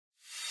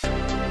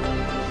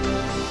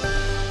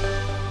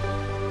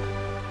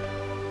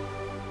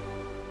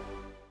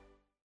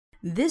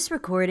This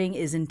recording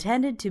is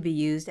intended to be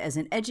used as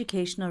an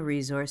educational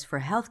resource for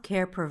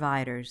healthcare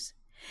providers.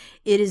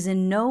 It is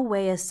in no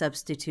way a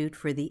substitute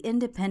for the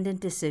independent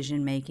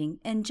decision-making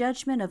and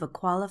judgment of a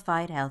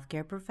qualified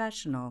healthcare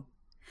professional.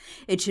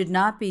 It should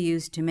not be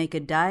used to make a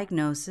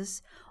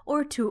diagnosis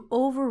or to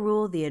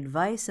overrule the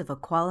advice of a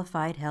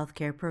qualified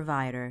healthcare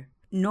provider,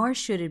 nor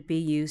should it be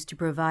used to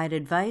provide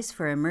advice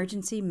for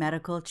emergency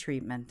medical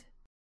treatment.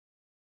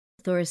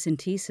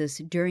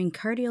 Thoracentesis during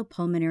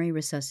cardiopulmonary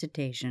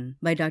resuscitation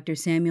by Dr.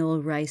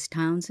 Samuel Rice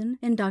Townsend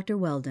and Dr.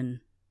 Weldon.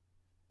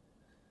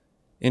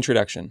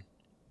 Introduction.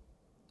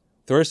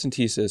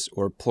 Thoracentesis,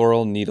 or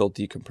pleural needle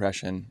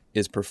decompression,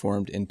 is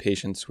performed in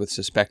patients with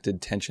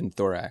suspected tension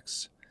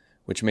thorax,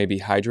 which may be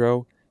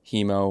hydro,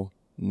 hemo,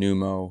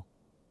 pneumo,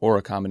 or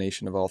a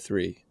combination of all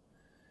three,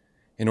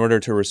 in order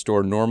to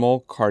restore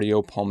normal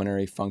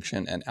cardiopulmonary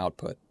function and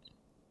output.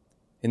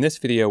 In this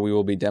video, we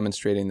will be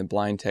demonstrating the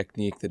blind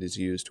technique that is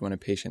used when a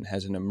patient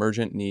has an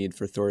emergent need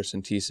for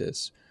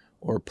thoracentesis,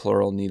 or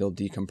pleural needle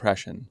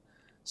decompression,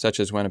 such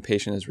as when a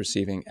patient is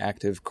receiving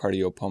active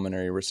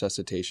cardiopulmonary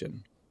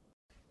resuscitation.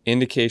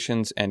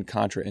 Indications and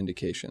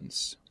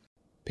contraindications.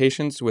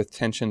 Patients with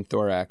tension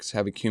thorax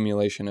have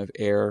accumulation of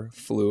air,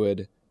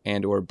 fluid,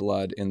 and/or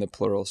blood in the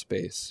pleural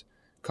space,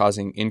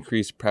 causing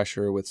increased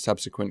pressure with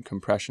subsequent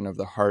compression of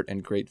the heart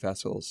and great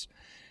vessels,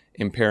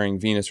 impairing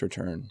venous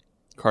return,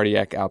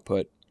 cardiac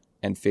output,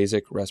 and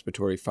phasic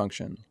respiratory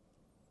function.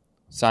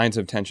 Signs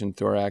of tension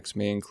thorax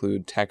may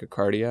include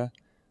tachycardia,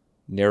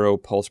 narrow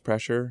pulse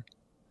pressure,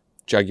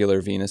 jugular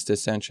venous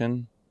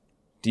distension,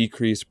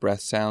 decreased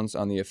breath sounds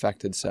on the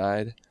affected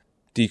side,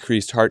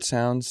 decreased heart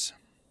sounds,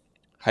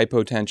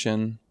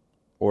 hypotension,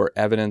 or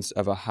evidence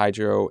of a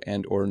hydro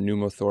and/or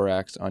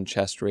pneumothorax on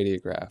chest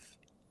radiograph.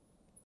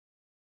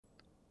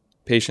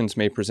 Patients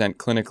may present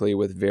clinically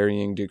with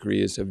varying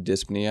degrees of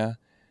dyspnea,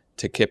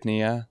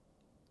 tachypnea,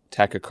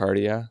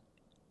 tachycardia,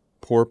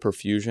 poor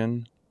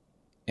perfusion,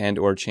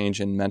 and/or change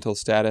in mental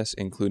status,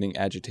 including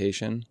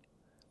agitation,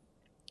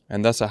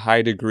 and thus a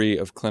high degree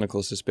of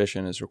clinical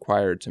suspicion is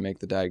required to make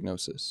the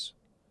diagnosis.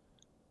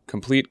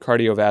 Complete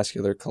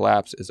cardiovascular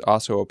collapse is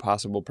also a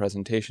possible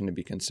presentation to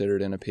be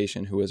considered in a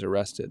patient who is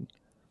arrested.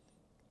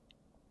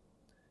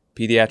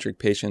 Pediatric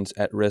patients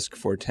at risk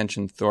for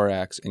tension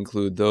thorax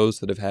include those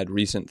that have had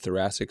recent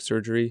thoracic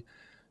surgery,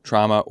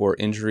 trauma or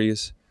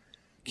injuries,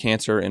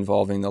 cancer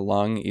involving the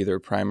lung, either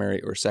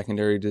primary or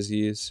secondary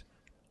disease,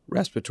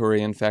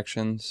 respiratory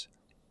infections,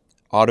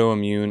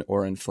 autoimmune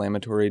or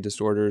inflammatory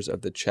disorders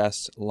of the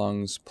chest,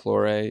 lungs,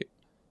 pleurae,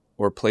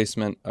 or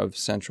placement of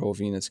central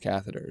venous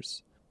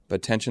catheters.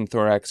 But tension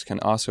thorax can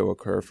also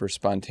occur for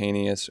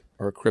spontaneous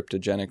or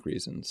cryptogenic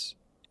reasons.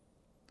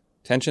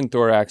 Tension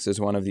thorax is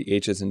one of the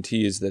H's and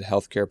T's that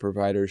healthcare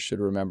providers should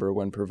remember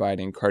when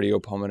providing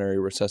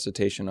cardiopulmonary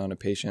resuscitation on a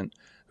patient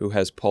who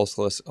has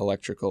pulseless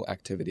electrical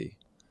activity.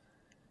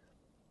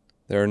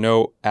 There are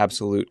no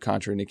absolute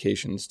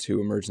contraindications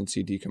to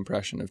emergency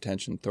decompression of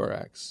tension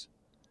thorax.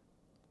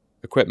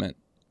 Equipment.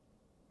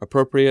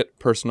 Appropriate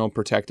personal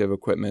protective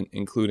equipment,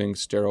 including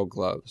sterile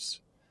gloves.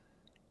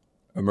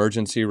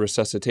 Emergency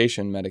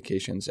resuscitation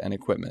medications and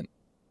equipment.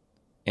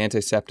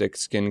 Antiseptic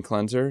skin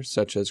cleanser,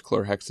 such as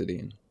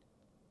chlorhexidine.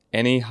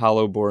 Any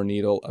hollow bore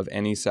needle of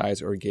any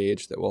size or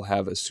gauge that will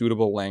have a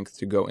suitable length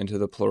to go into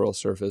the pleural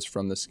surface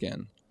from the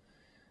skin,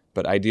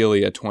 but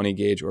ideally a 20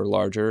 gauge or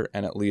larger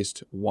and at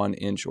least 1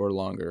 inch or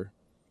longer.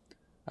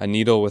 A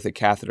needle with a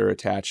catheter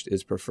attached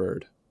is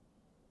preferred.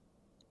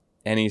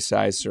 Any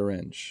size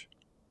syringe.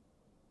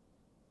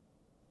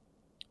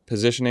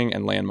 Positioning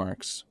and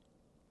landmarks.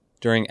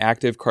 During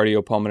active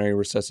cardiopulmonary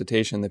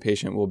resuscitation, the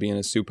patient will be in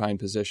a supine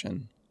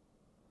position.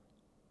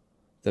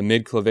 The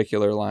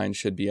midclavicular line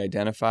should be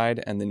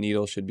identified and the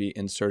needle should be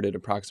inserted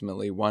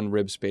approximately 1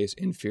 rib space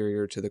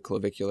inferior to the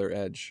clavicular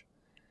edge.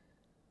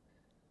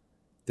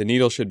 The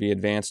needle should be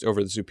advanced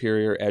over the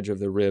superior edge of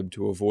the rib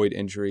to avoid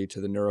injury to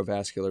the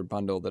neurovascular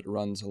bundle that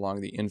runs along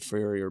the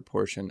inferior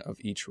portion of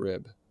each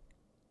rib.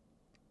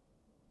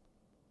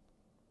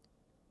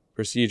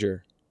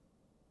 Procedure.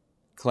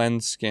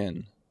 Cleanse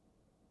skin.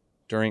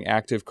 During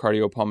active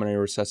cardiopulmonary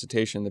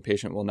resuscitation, the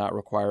patient will not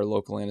require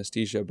local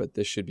anesthesia, but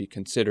this should be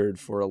considered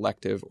for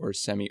elective or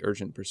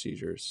semi-urgent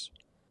procedures.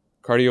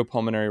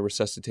 Cardiopulmonary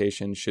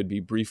resuscitation should be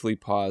briefly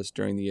paused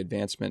during the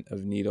advancement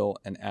of needle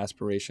and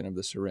aspiration of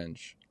the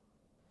syringe.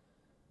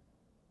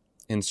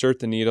 Insert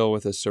the needle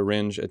with a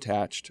syringe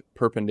attached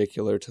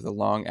perpendicular to the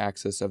long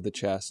axis of the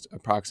chest,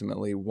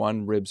 approximately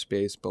 1 rib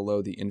space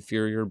below the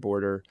inferior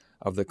border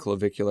of the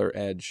clavicular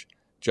edge,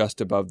 just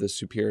above the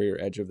superior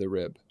edge of the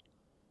rib.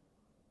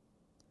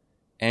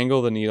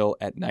 Angle the needle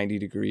at 90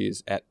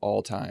 degrees at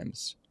all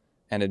times,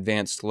 and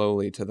advance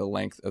slowly to the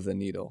length of the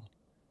needle.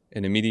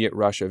 An immediate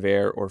rush of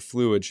air or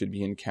fluid should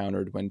be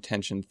encountered when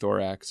tension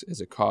thorax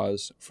is a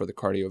cause for the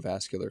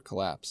cardiovascular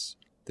collapse.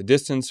 The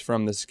distance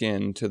from the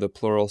skin to the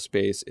pleural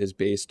space is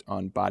based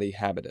on body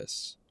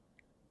habitus.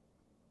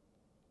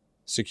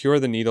 Secure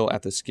the needle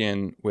at the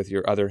skin with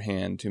your other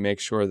hand to make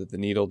sure that the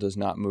needle does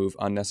not move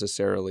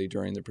unnecessarily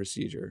during the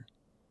procedure.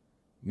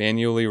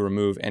 Manually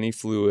remove any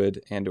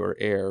fluid and/or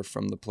air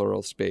from the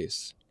pleural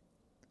space.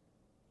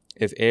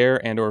 If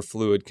air and/or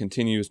fluid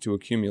continues to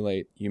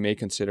accumulate, you may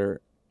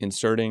consider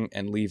inserting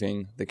and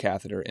leaving the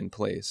catheter in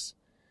place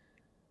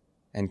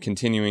and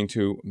continuing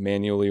to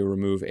manually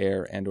remove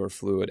air and/or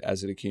fluid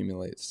as it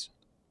accumulates.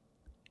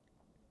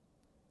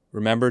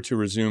 Remember to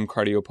resume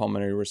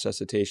cardiopulmonary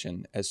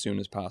resuscitation as soon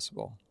as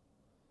possible.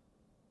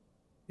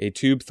 A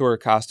tube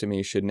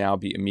thoracostomy should now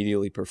be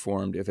immediately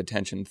performed if a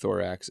tension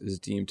thorax is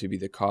deemed to be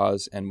the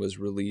cause and was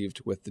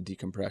relieved with the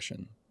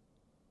decompression.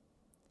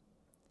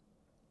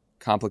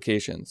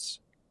 Complications.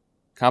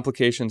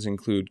 Complications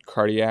include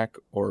cardiac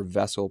or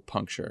vessel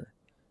puncture,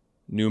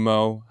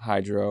 pneumo,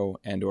 hydro,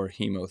 and/or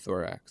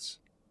hemothorax.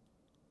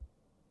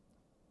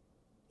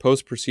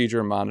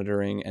 Post-procedure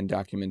monitoring and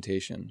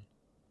documentation.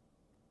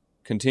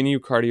 Continue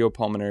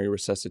cardiopulmonary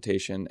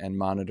resuscitation and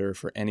monitor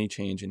for any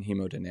change in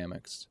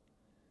hemodynamics.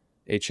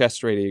 A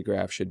chest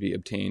radiograph should be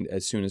obtained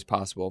as soon as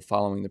possible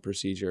following the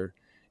procedure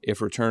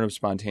if return of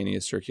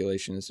spontaneous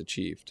circulation is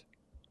achieved.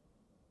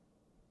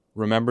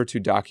 Remember to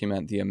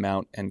document the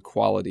amount and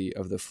quality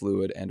of the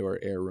fluid and/or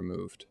air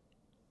removed.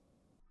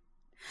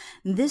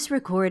 This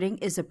recording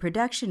is a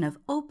production of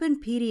Open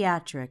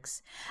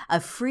Pediatrics, a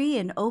free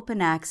and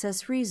open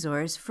access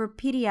resource for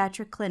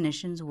pediatric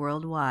clinicians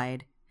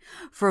worldwide.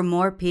 For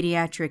more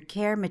pediatric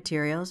care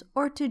materials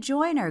or to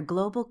join our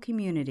global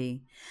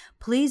community,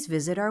 please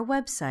visit our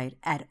website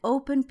at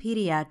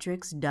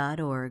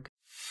openpediatrics.org.